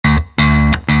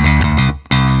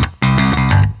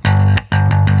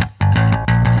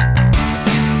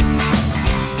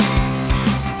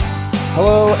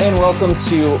Hello and welcome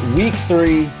to week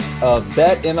 3 of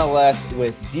Bet MLS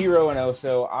with Dero and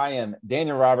Oso. I am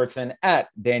Daniel Robertson at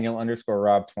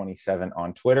Daniel_Rob27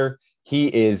 on Twitter. He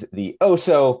is the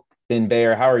Oso. Ben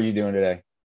Bayer, how are you doing today?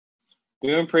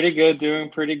 Doing pretty good.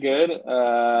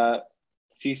 CCL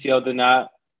did not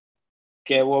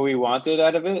get what we wanted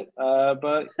out of it,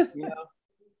 but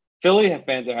Philly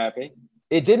fans are happy.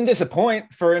 It didn't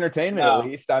disappoint for entertainment, No. at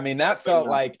least. I mean, that felt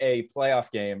like a playoff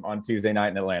game on Tuesday night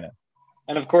in Atlanta.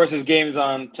 And of course, his game's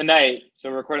on tonight, so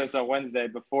we're recording this on Wednesday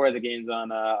before the game's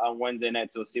on Wednesday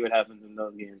night. So we'll see what happens in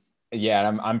those games.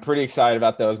 Yeah, I'm pretty excited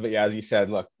about those. But yeah, as you said,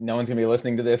 look, no one's gonna be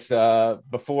listening to this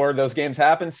before those games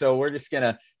happen, so we're just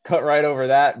gonna cut right over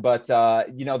that. But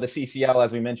the CCL,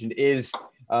 as we mentioned, is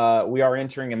we are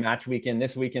entering a match weekend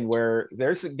this weekend where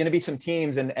there's going to be some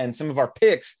teams and some of our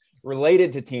picks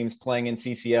related to teams playing in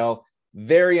CCL.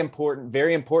 Very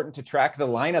important to track the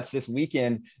lineups this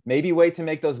weekend. Maybe wait to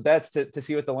make those bets to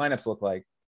see what the lineups look like.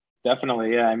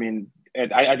 Definitely, yeah. I mean,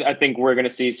 I think we're going to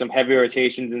see some heavy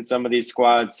rotations in some of these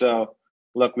squads. So,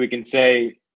 look, we can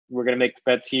say we're going to make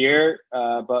bets here,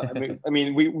 but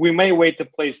we may wait to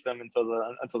place them until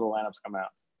the lineups come out.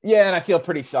 Yeah, and I feel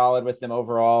pretty solid with them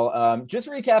overall. Just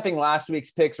recapping last week's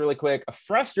picks really quick, a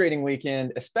frustrating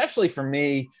weekend, especially for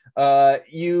me.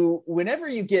 Whenever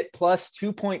you get plus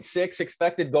 2.6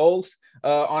 expected goals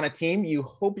on a team, you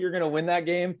hope you're going to win that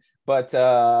game. But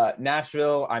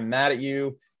Nashville, I'm mad at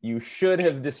you. You should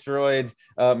have destroyed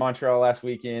Montreal last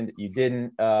weekend. You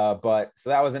didn't. So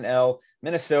that was an L.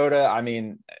 Minnesota, I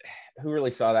mean, who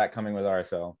really saw that coming with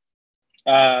RSL?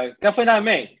 Definitely not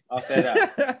me. I'll say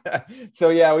that. So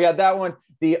yeah, we got that one.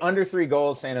 The under 3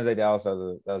 goals, San Jose Dallas.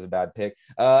 That was a bad pick.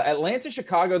 Atlanta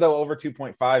Chicago though over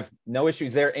 2.5. No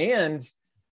issues there. And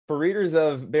for readers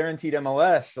of Guaranteed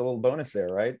MLS, a little bonus there,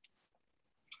 right?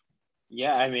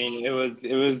 Yeah, I mean it was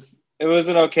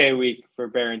an okay week for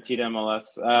Guaranteed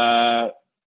MLS.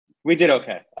 We did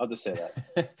okay. I'll just say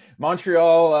that.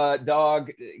 Montreal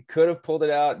dog could have pulled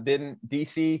it out. Didn't.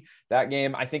 DC, that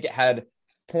game, I think it had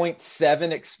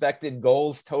 0.7 expected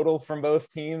goals total from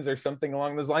both teams or something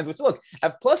along those lines, which look,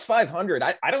 at plus 500,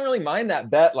 I don't really mind that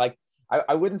bet. Like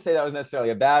I wouldn't say that was necessarily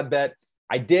a bad bet.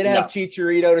 I did have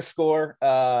Chicharito to score.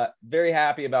 Very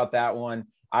happy about that one.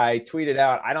 I tweeted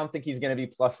out, I don't think he's going to be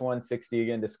plus 160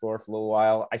 again to score for a little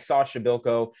while. I saw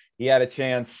Shabilko. He had a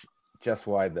chance, just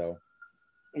wide though.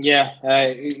 Yeah,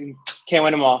 can't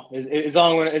win them all. Is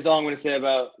all I'm going to say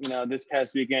about this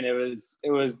past weekend. It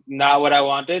was not what I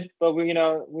wanted, but we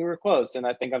were close, and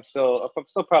I think I'm still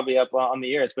probably up on the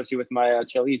year, especially with my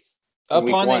Chelis. Up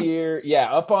on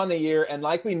the year, and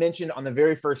like we mentioned on the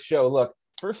very first show, look,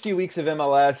 first few weeks of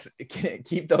MLS,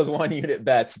 keep those 1 unit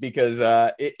bets because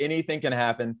anything can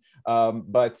happen.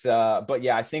 But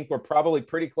yeah, I think we're probably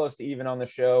pretty close to even on the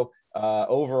show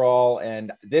overall,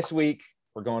 and this week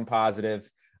we're going positive.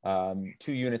 2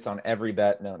 units on every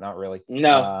bet. No, not really.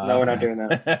 No, we're not doing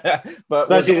that. But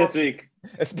especially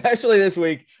this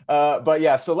week. But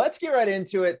yeah, so let's get right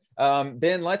into it.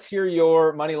 Ben, let's hear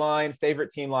your money line favorite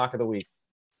team lock of the week.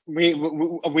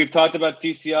 We've talked about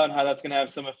CCL and how that's going to have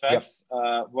some effects.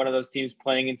 Yep. One of those teams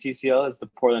playing in CCL is the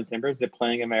Portland Timbers. They're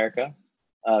playing America,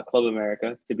 Club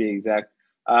America to be exact.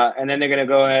 And then they're going to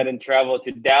go ahead and travel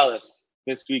to Dallas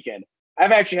this weekend.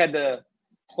 I've actually had the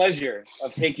pleasure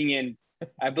of taking in,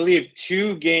 I believe,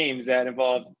 2 games that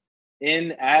involved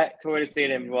at Toyota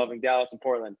Stadium involving Dallas and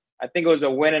Portland. I think it was a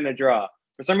win and a draw.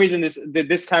 For some reason,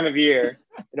 this time of year,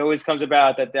 it always comes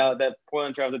about that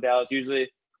Portland travels to Dallas.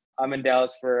 Usually, I'm in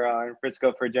Dallas in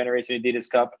Frisco for Generation Adidas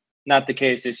Cup. Not the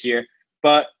case this year.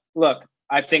 But look,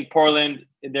 I think Portland,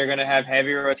 they're going to have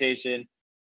heavy rotation.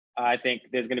 I think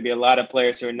there's going to be a lot of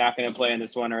players who are not going to play in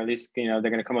this one, or at least they're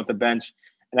going to come off the bench.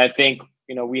 And I think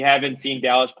we haven't seen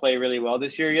Dallas play really well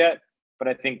this year yet. But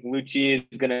I think Lucci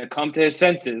is going to come to his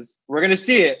senses. We're going to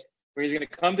see it, where he's going to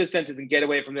come to his senses and get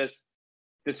away from this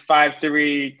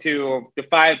 5-3-2 or the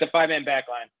 5-man back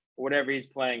line, or whatever he's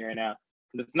playing right now.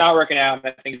 Because it's not working out. And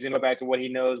I think he's going to go back to what he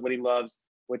knows, what he loves,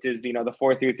 which is the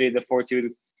 4-3-3, the 4-2,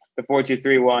 the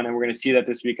 4-2-3-1. And we're going to see that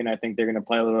this weekend. I think they're going to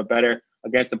play a little bit better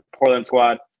against the Portland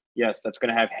squad. Yes, that's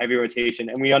going to have heavy rotation.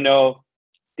 And we all know,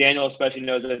 Daniel especially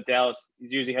knows that Dallas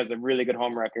usually has a really good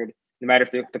home record, no matter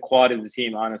if the quality of the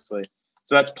team, honestly.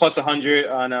 So that's plus 100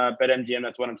 on BetMGM.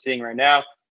 That's what I'm seeing right now.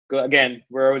 Again,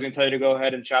 we're always going to tell you to go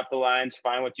ahead and shop the lines,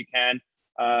 find what you can.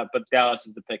 But Dallas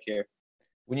is the pick here.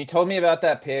 When you told me about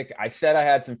that pick, I said I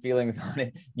had some feelings on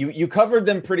it. You covered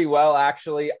them pretty well,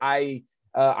 actually. I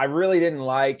really didn't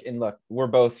like, and look, we're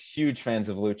both huge fans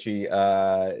of Lucci.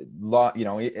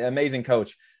 Amazing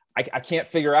coach. I can't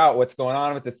figure out what's going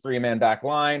on with the 3-man back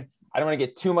line. I don't want to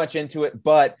get too much into it,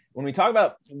 but when we talk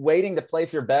about waiting to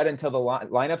place your bet until the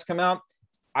lineups come out,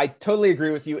 I totally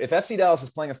agree with you. If FC Dallas is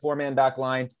playing a 4-man back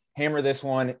line, hammer this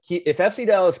one. If FC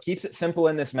Dallas keeps it simple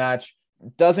in this match,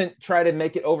 doesn't try to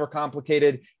make it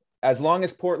overcomplicated, as long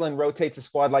as Portland rotates the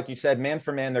squad, like you said, man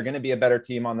for man, they're going to be a better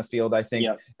team on the field, I think.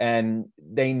 Yep. And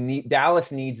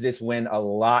Dallas needs this win a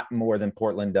lot more than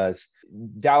Portland does.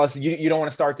 Dallas, you don't want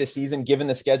to start this season, given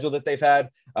the schedule that they've had,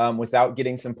 without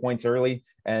getting some points early.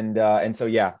 And so,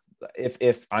 yeah,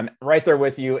 if I'm right there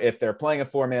with you, if they're playing a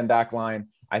 4-man back line,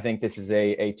 I think this is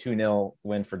a 2-0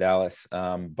 win for Dallas.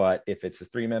 But if it's a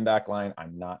 3-man back line,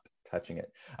 I'm not touching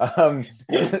it.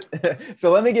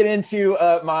 So let me get into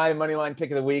my money line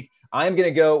pick of the week. I'm going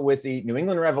to go with the New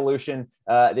England Revolution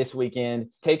this weekend,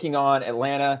 taking on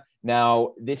Atlanta.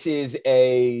 Now, this is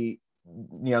the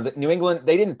New England,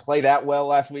 they didn't play that well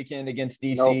last weekend against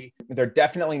DC. Nope. They're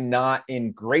definitely not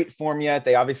in great form yet.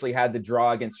 They obviously had the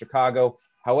draw against Chicago.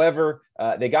 However,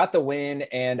 they got the win,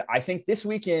 and I think this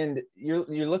weekend you're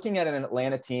looking at an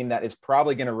Atlanta team that is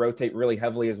probably going to rotate really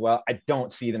heavily as well. I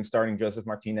don't see them starting Joseph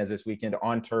Martinez this weekend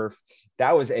on turf.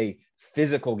 That was a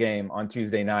physical game on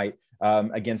Tuesday night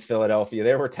against Philadelphia.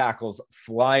 There were tackles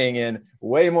flying in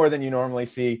way more than you normally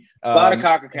see. A lot of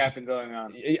cocker-capping going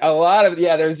on.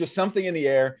 There's just something in the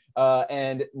air.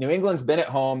 And New England's been at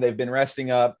home. They've been resting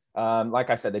up.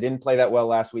 Like I said, they didn't play that well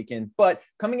last weekend, but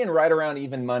coming in right around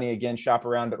even money again, shop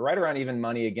around, but right around even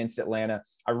money against Atlanta.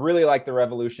 I really like the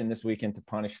Revolution this weekend to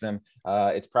punish them.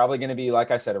 It's probably going to be,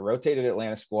 like I said, a rotated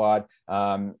Atlanta squad.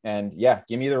 And yeah,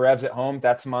 give me the Revs at home.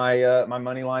 That's my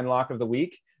money line lock of the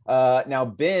week. Now,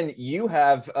 Ben, you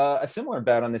have a similar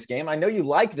bet on this game. I know you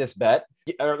like this bet,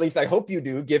 or at least I hope you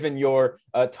do, given your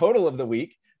total of the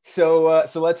week. So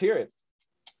let's hear it.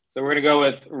 So we're gonna go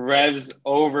with Revs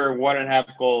over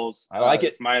 1.5 goals. I like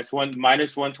it. Minus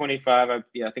 125. I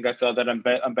think I saw that on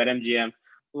BetMGM.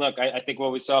 Look, I think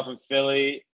what we saw from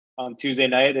Philly on Tuesday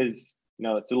night is,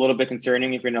 it's a little bit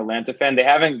concerning if you're an Atlanta fan. They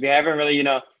haven't really,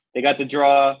 they got the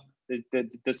draw, the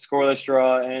scoreless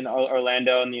draw in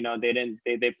Orlando, and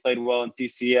they played well in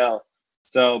CCL.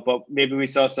 So, but maybe we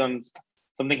saw something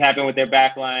happen with their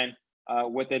back line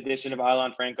with the addition of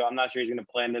Alan Franco. I'm not sure he's going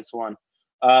to play in this one.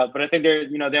 But I think they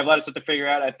have a lot of stuff to figure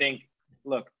out. I think,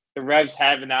 look, the Revs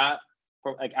have not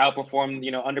outperformed,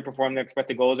 underperformed their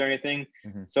expected goals or anything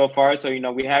so far. So,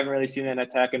 we haven't really seen an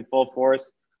attack in full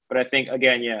force. But I think,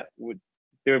 again,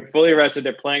 they're fully rested.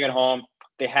 They're playing at home.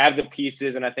 They have the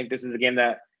pieces. And I think this is a game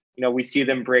that, we see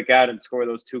them break out and score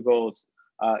those 2 goals.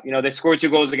 They scored 2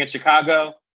 goals against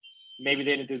Chicago. Maybe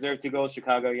they didn't deserve 2 goals.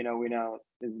 Chicago, we know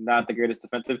is not the greatest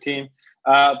defensive team.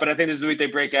 But I think this is the week they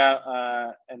break out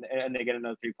and they get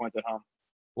another 3 points at home.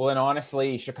 Well, and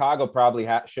honestly, Chicago probably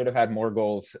should have had more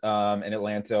goals in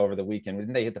Atlanta over the weekend.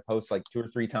 Didn't they hit the post like 2 or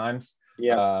 3 times?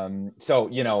 Yeah. So,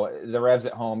 the Revs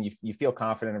at home, you feel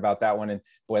confident about that one. And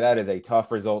boy, that is a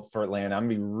tough result for Atlanta. I'm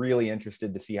going to be really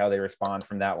interested to see how they respond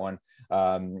from that one,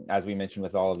 as we mentioned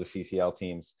with all of the CCL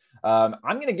teams. I'm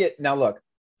going to now look,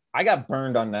 I got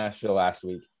burned on Nashville last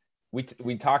week.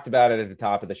 We talked about it at the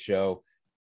top of the show.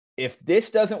 If this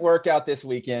doesn't work out this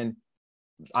weekend,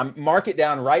 mark it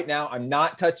down right now. I'm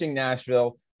not touching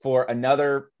Nashville for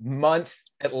another month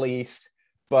at least,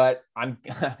 but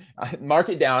mark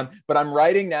it down. But I'm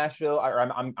writing Nashville.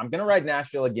 I'm going to ride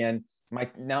Nashville again.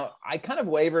 Now, I kind of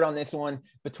wavered on this one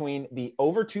between the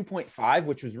over 2.5,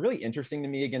 which was really interesting to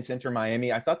me against Inter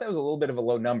Miami. I thought that was a little bit of a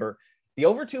low number. The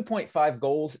over 2.5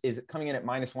 goals is coming in at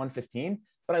minus 115.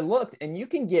 But I looked, and you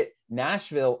can get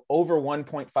Nashville over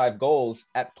 1.5 goals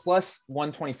at plus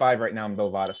 125 right now in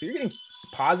Bovada. So you're getting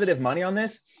positive money on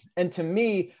this. And to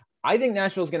me, I think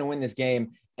Nashville is going to win this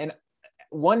game. And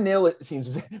 1-0, it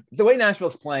seems, the way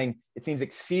Nashville's playing, it seems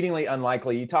exceedingly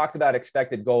unlikely. You talked about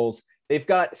expected goals. They've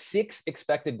got 6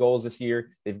 expected goals this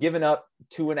year. They've given up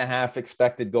 2.5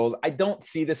 expected goals. I don't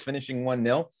see this finishing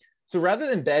 1-0. So rather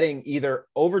than betting either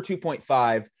over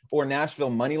 2.5 or Nashville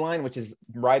money line, which is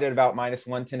right at about minus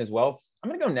 110 as well, I'm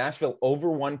going to go Nashville over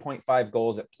 1.5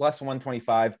 goals at plus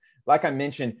 125. Like I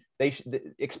mentioned,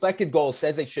 the expected goals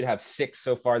says they should have 6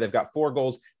 so far. They've got 4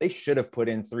 goals. They should have put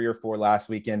in 3 or 4 last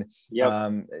weekend.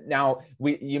 Yep. Now,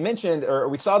 you mentioned, or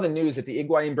we saw the news that the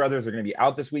Higuain brothers are going to be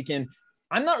out this weekend.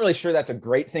 I'm not really sure that's a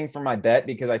great thing for my bet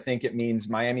because I think it means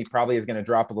Miami probably is going to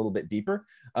drop a little bit deeper.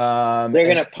 They're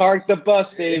going to park the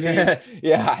bus, baby.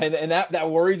 Yeah, and that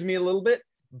worries me a little bit.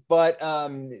 But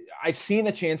I've seen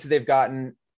the chances they've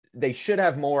gotten. They should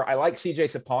have more. I like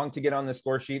CJ Sapong to get on the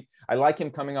score sheet. I like him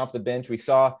coming off the bench. We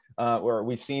saw or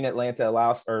we've seen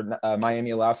Miami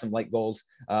allow some late goals.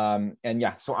 So I'm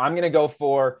going to go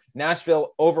for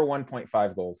Nashville over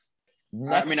 1.5 goals.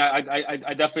 I mean, I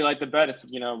definitely like the bet. It's,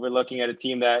 we're looking at a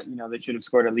team that, they should have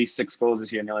scored at least 6 goals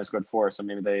this year and they only scored 4. So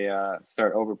maybe they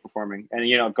start overperforming.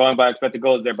 And, going by expected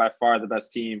goals, they're by far the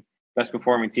best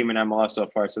performing team in MLS so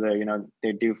far. So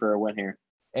they're due for a win here.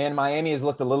 And Miami has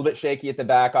looked a little bit shaky at the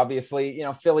back. Obviously,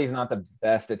 Philly's not the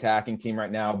best attacking team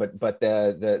right now, but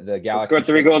the Galaxy scored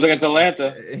 3 goals against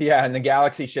Atlanta. Yeah, and the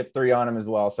Galaxy shipped 3 on them as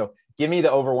well. So give me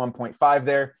the over 1.5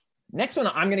 there. Next one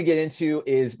I'm going to get into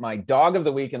is my dog of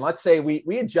the week. And let's say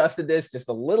we adjusted this just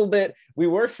a little bit. We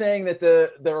were saying that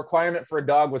the requirement for a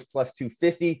dog was plus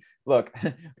 250. Look,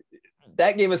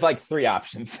 that gave us like 3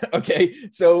 options. Okay.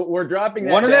 So we're dropping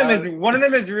that one of down.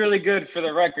 them is really good for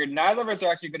the record. Neither of us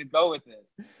are actually going to go with it.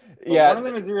 Yeah. One of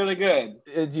them is really good.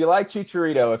 Do you like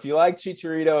Chicharito? If you like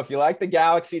Chicharito, if you like the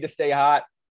Galaxy to stay hot,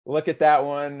 look at that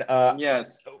one.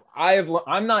 Yes.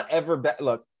 I'm not ever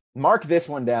look, mark this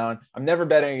one down. I'm never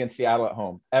betting against Seattle at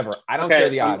home ever. I don't care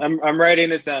the odds. I'm writing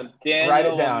this down. Daniel Write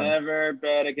it down. will never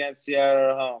bet against Seattle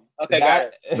at home. Okay, got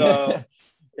it. So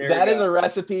that is a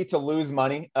recipe to lose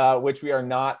money, which we are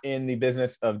not in the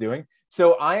business of doing.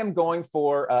 So I am going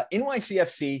for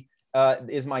NYCFC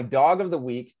is my dog of the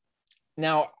week.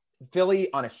 Now,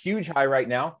 Philly on a huge high right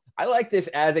now. I like this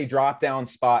as a drop-down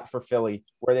spot for Philly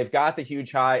where they've got the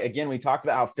huge high. Again, we talked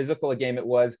about how physical a game it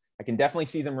was. I can definitely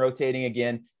see them rotating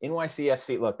again.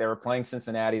 NYCFC, look, they were playing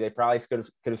Cincinnati. They probably could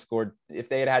have scored. If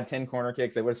they had 10 corner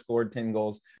kicks, they would have scored 10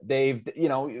 goals. They've,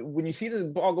 when you see the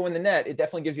ball go in the net, it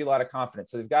definitely gives you a lot of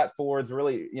confidence. So they've got forwards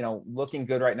really, looking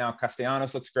good right now.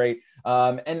 Castellanos looks great.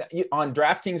 And on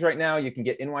DraftKings right now, you can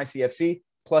get NYCFC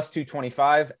plus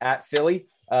 225 at Philly.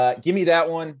 Give me that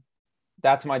one.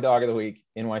 That's my dog of the week,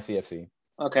 NYCFC.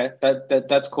 Okay,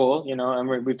 that's cool.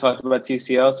 And we've talked about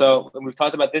TCL, so we've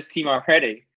talked about this team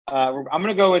already. I'm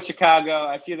gonna go with Chicago.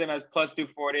 I see them as plus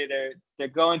 240. They're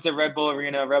going to Red Bull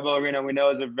Arena. Red Bull Arena, we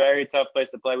know, is a very tough place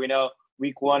to play. We know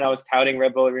week 1 I was touting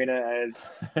Red Bull Arena as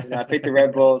I picked the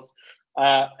Red Bulls,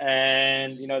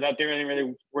 and that didn't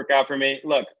really work out for me.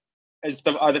 Look,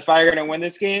 are the Fire gonna win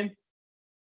this game?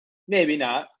 Maybe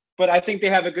not, but I think they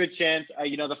have a good chance.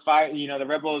 The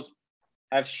Red Bulls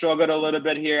have struggled a little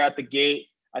bit here at the gate.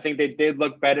 I think they did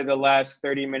look better the last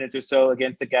 30 minutes or so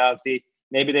against the Galaxy.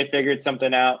 Maybe they figured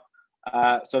something out.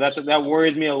 So that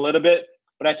worries me a little bit.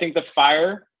 But I think the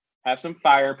Fire have some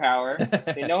firepower.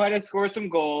 They know how to score some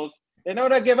goals. They know how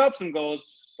to give up some goals.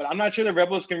 But I'm not sure the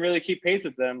Rebels can really keep pace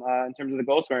with them in terms of the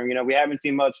goal scoring. We haven't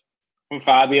seen much from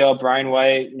Fabio, Brian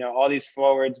White, all these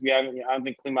forwards. I don't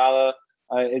think Klimala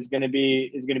is going to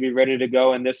be ready to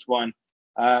go in this one.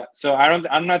 So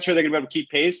I'm not sure they're gonna be able to keep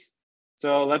pace.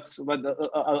 So let's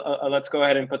go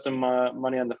ahead and put some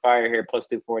money on the Fire here, plus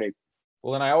 240.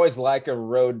 Well, and I always like a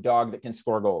road dog that can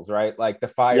score goals, right? Like the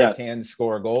Fire can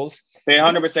score goals. They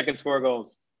 100% can score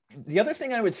goals. The other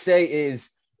thing I would say is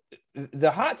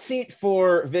the hot seat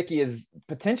for Vicky is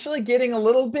potentially getting a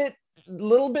little bit.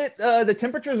 The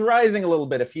temperature's rising a little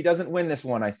bit if he doesn't win this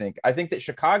one. I think that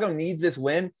Chicago needs this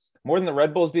win more than the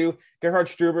Red Bulls do. Gerhard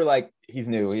Struber, he's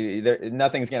new.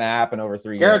 Nothing's going to happen over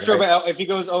 3 years. Gerhard Struber, right? If he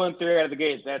goes 0-3 out of the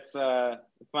gate, it's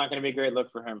not going to be a great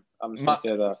look for him. I'm just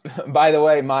going to say that. By the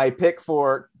way, my pick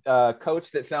for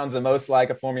coach that sounds the most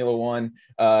like a Formula One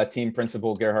team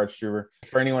principal, Gerhard Struber.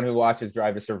 For anyone who watches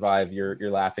Drive to Survive, you're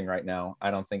laughing right now.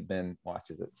 I don't think Ben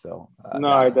watches it. So no,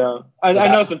 I don't. I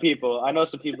know some people. I know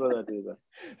some people that do that.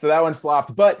 So that one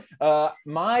flopped. But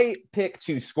my pick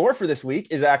to score for this week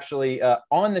is actually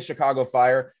on the Chicago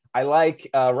Fire. I like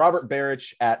Robert Beric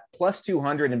at plus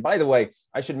 200. And by the way,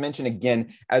 I should mention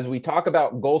again, as we talk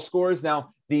about goal scores,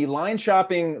 now the line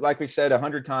shopping, like we said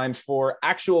 100 times, for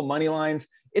actual money lines,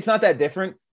 it's not that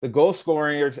different. The goal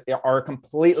scorers are a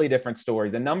completely different story.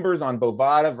 The numbers on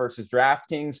Bovada versus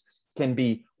DraftKings can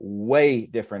be way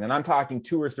different. And I'm talking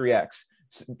 2 or 3x.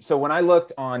 So when I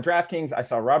looked on DraftKings, I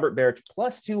saw Robert Beric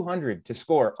plus 200 to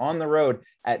score on the road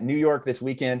at New York this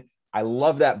weekend. I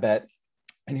love that bet.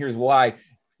 And here's why.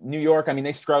 New York,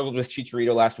 they struggled with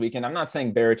Chicharito last weekend. I'm not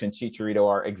saying Beric and Chicharito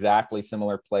are exactly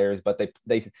similar players, but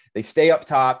they stay up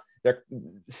top. They're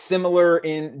similar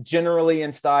generally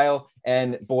in style.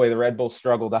 And boy, the Red Bulls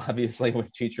struggled obviously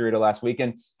with Chicharito last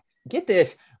weekend. Get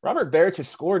this, Robert Beric has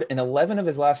scored in 11 of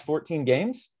his last 14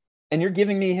 games, and you're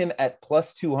giving me him at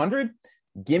plus 200.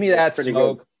 Give me that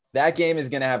smoke. Good. That game is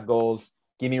going to have goals.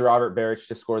 Give me Robert Beric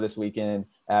to score this weekend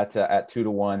at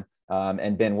 2-1.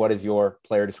 And Ben, what is your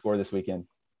player to score this weekend?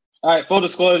 All right, full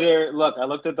disclosure. Look, I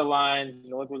looked at the lines.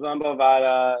 The look was on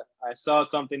Bovada. I saw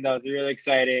something that was really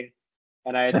exciting,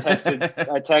 and I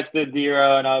texted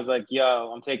Dero, and I was like,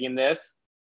 "Yo, I'm taking this,"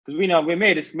 because we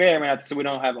made a smear so we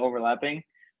don't have overlapping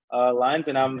lines.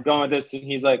 And I'm going with this, and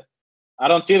he's like, "I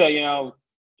don't see that.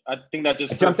 I think that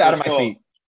just I jumped out of my goal. seat.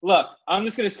 Look, I'm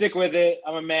just gonna stick with it.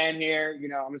 I'm a man here.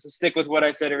 I'm just gonna stick with what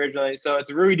I said originally. So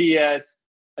it's Rui Diaz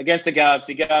against the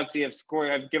Galaxy. Galaxy have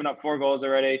given up 4 goals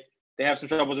already. They have some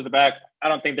troubles at the back. I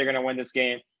don't think they're gonna win this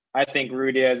game. I think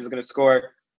Rui Diaz is gonna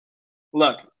score.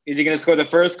 Look, is he gonna score the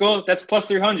first goal? That's plus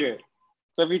 300.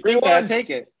 So if you think that,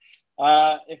 take it.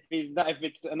 If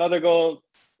it's another goal,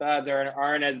 the odds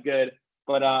aren't as good.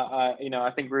 But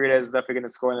I think Rui Diaz is definitely gonna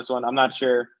score in this one. I'm not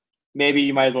sure. Maybe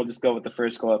you might as well just go with the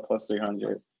first goal at plus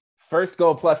 300. First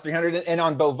goal plus 300, and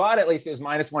on Bovada at least it was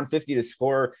minus 150 to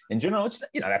score in general, which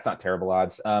that's not terrible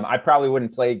odds. I probably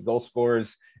wouldn't play goal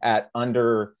scorers at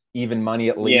under even money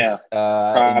at least.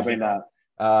 Probably not.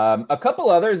 A couple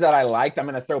others that I liked, I'm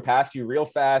going to throw past you real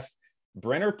fast.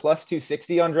 Brenner plus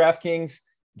 260 on DraftKings.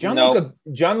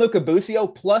 Gianluca Busio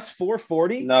plus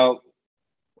 440. No.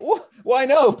 Why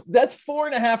no? That's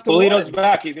 4.5 to 1. Polito's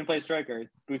back. He's going to play striker.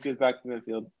 Busio's back to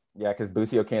midfield. Yeah, because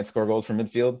Busio can't score goals from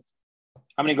midfield.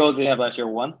 How many goals did he have last year?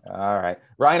 1? All right.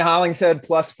 Ryan Hollingshead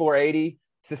plus 480.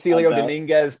 Cecilio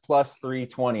Dominguez plus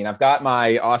 320. And I've got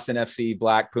my Austin FC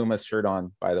Black Pumas shirt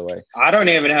on, by the way. I don't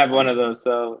even have one of those.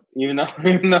 So even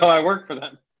though I work for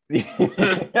them.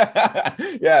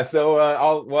 Yeah.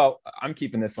 So I'm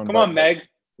keeping this one. Come on, Meg.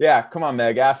 Yeah. Come on,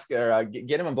 Meg. Ask or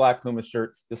get him a Black Pumas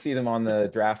shirt. You'll see them on the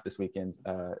draft this weekend,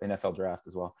 NFL draft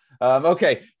as well.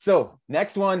 Okay. So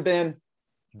next one, Ben,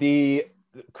 the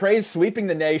craze sweeping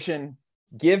the nation.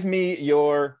 Give me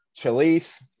your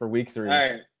Chalice for week 3. All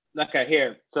right. Okay,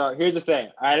 here. So here's the thing.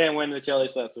 I didn't win the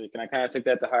Chalice last week, and I kind of took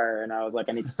that to heart, and I was like,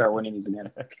 I need to start winning these again.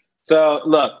 So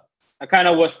look, I kind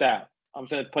of wussed out. I'm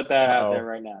just gonna put that out there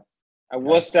right now. I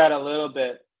wussed out a little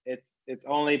bit. It's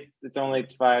only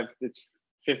 5. It's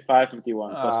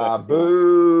 551 plus 551.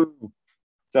 Boo.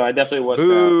 So I definitely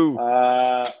wussed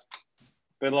out.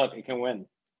 But look, it can win.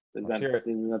 Isn't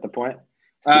that the point?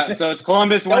 So it's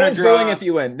Columbus win or draw. No one's booing if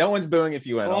you win. No one's booing if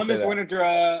you win. Columbus win or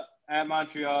draw at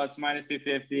Montreal. It's minus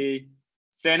 250.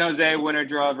 San Jose win or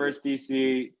draw versus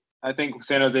DC. I think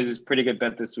San Jose is a pretty good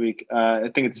bet this week.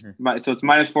 I think it's so it's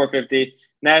minus 450.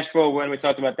 Nashville win. We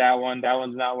talked about that one. That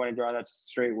one's not win or draw. That's a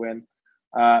straight win.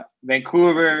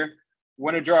 Vancouver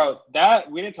win or draw. That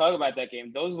we didn't talk about that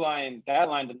game. That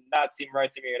line did not seem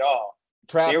right to me at all.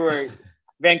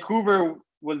 Vancouver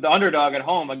was the underdog at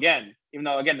home again. Even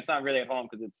though, again, it's not really at home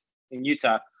because it's in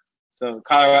Utah. So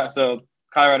Colorado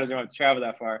doesn't have to travel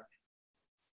that far.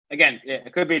 Again,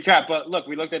 it could be a trap. But look,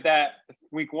 we looked at that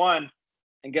week 1,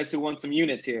 and guess who won some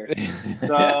units here?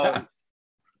 So,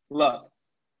 look,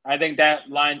 I think that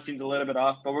line seems a little bit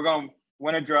off. But we're going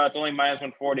win or draw. It's only minus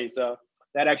 140. So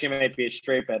that actually might be a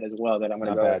straight bet as well that I'm going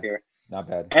to go with here. Not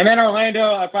bad. And then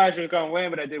Orlando, I probably should have gone win,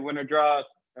 but I did win or draw.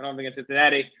 I don't think it's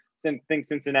Cincinnati. I think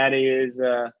Cincinnati is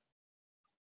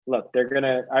look,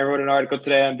 I wrote an article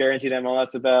today on Guaranteed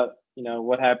MLS about,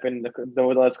 what happened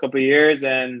over the last couple of years,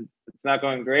 and it's not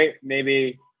going great.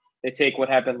 Maybe they take what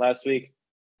happened last week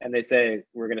and they say,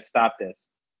 we're going to stop this.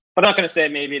 But I'm not going to say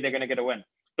maybe they're going to get a win.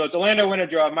 So it's Orlando win or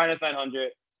draw, minus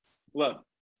 900. Look,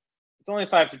 it's only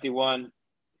 551. If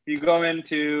you go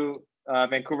into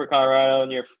Vancouver, Colorado,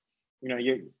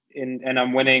 and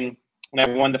I'm winning, and I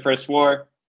won the first 4,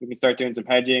 we can start doing some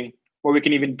hedging, or we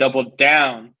can even double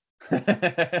down.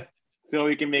 So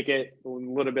we can make it a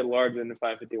little bit larger than the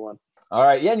 551. All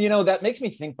right. Yeah. And that makes me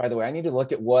think, by the way, I need to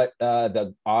look at what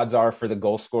the odds are for the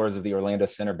goal scorers of the Orlando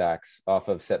center backs off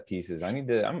of set pieces. I'm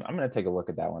going to take a look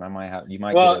at that one. You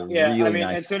might get a really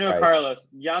nice Antonio price. Carlos.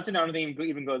 Johnson, I don't think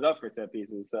even goes up for set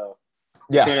pieces. So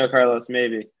yeah. Antonio Carlos,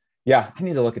 maybe. Yeah. I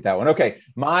need to look at that one. Okay.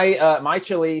 My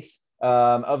Chalice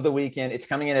of the weekend, it's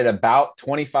coming in at about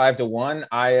 25 to 1.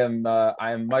 I am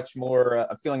much more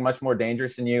feeling much more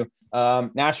dangerous than you.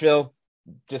 Nashville,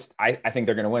 I think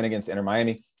they're going to win against Inter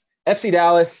Miami. FC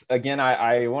Dallas, again,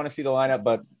 I want to see the lineup,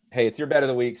 but hey, it's your bet of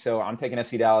the week, so I'm taking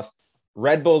FC Dallas.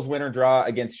 Red Bulls win or draw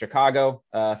against Chicago,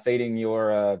 fading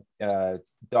your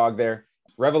dog there.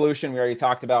 Revolution, we already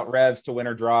talked about. Revs to win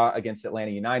or draw against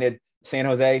Atlanta United. San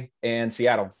Jose and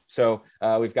Seattle. So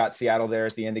we've got Seattle there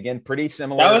at the end again. Pretty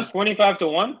similar. That was 25 to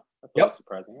 1. That's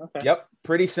surprising. Okay. Yep.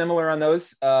 Pretty similar on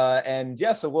those.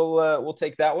 So we'll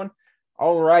take that one.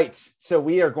 All right. So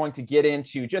we are going to get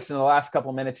into, just in the last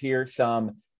couple minutes here,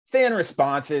 some fan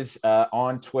responses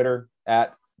on Twitter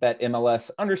at BetMLS_.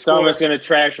 Someone's going to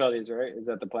trash all these, right? Is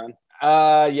that the plan?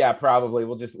 Yeah, probably.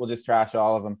 We'll just trash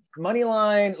all of them. Money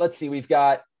line. Let's see. We've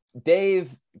got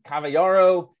Dave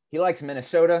Cavallaro. He likes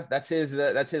Minnesota. That's his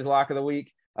lock of the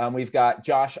week. We've got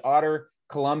Josh Otter,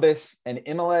 Columbus, and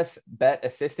MLS bet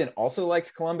assistant also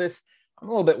likes Columbus. I'm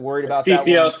a little bit worried about that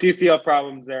one. CCL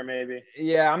problems there, maybe.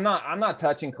 Yeah, I'm not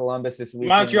touching Columbus this week.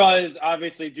 Montreal is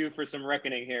obviously due for some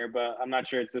reckoning here, but I'm not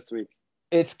sure it's this week.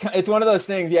 It's one of those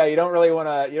things. Yeah, you don't really want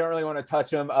to touch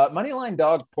them. Moneyline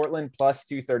dog Portland plus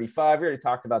 235. We already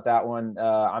talked about that one.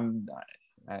 I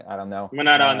don't know. We're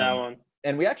not on that one.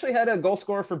 And we actually had a goal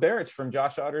scorer for Barrich from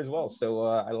Josh Otter as well. So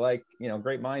I like,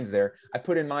 great minds there. I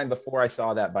put in mine before I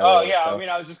saw that. By the way, yeah. So. I mean,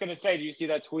 I was just gonna say, do you see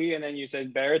that tweet and then you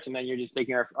said Barrich and then you're just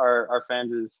taking our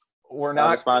fans'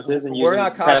 responses and we're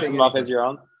not copying them off as your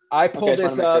own. I pulled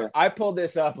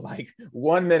this up like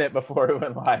 1 minute before we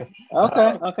went live.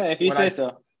 Okay. If you say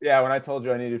so. Yeah, when I told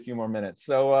you I needed a few more minutes.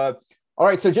 So, all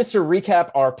right. So just to recap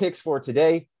our picks for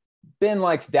today, Ben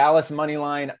likes Dallas money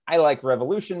line. I like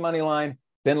Revolution money line.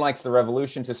 Ben likes the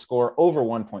Revolution to score over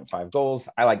 1.5 goals.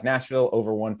 I like Nashville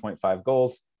over 1.5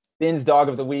 goals. Ben's dog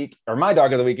of the week, or my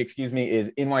dog of the week, excuse me,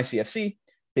 is NYCFC.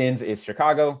 Ben's is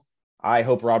Chicago. I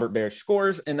hope Robert Barrich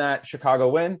scores in that Chicago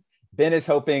win. Ben is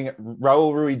hoping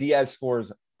Raul Ruidiaz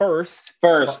scores first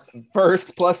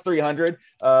plus 300.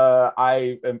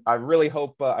 I really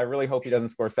hope he doesn't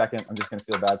score second. I'm just going to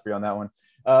feel bad for you on that one.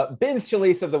 Ben's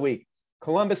Chalice of the week: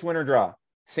 Columbus winner draw,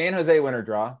 San Jose winner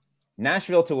draw,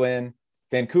 Nashville to win,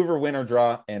 Vancouver winner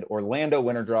draw, and Orlando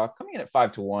winner draw, coming in at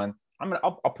 5-1.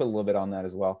 I'll put a little bit on that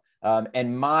as well.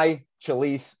 And my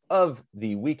Chalice of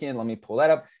the weekend, let me pull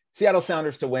that up: Seattle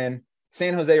Sounders to win,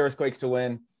 San Jose Earthquakes to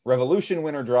win, Revolution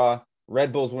winner draw,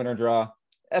 Red Bulls winner draw,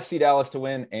 FC Dallas to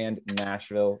win, and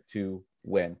Nashville to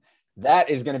win.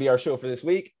 That is going to be our show for this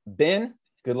week. Ben,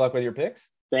 good luck with your picks.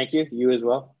 Thank you. You as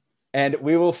well. And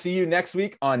we will see you next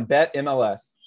week on Bet MLS.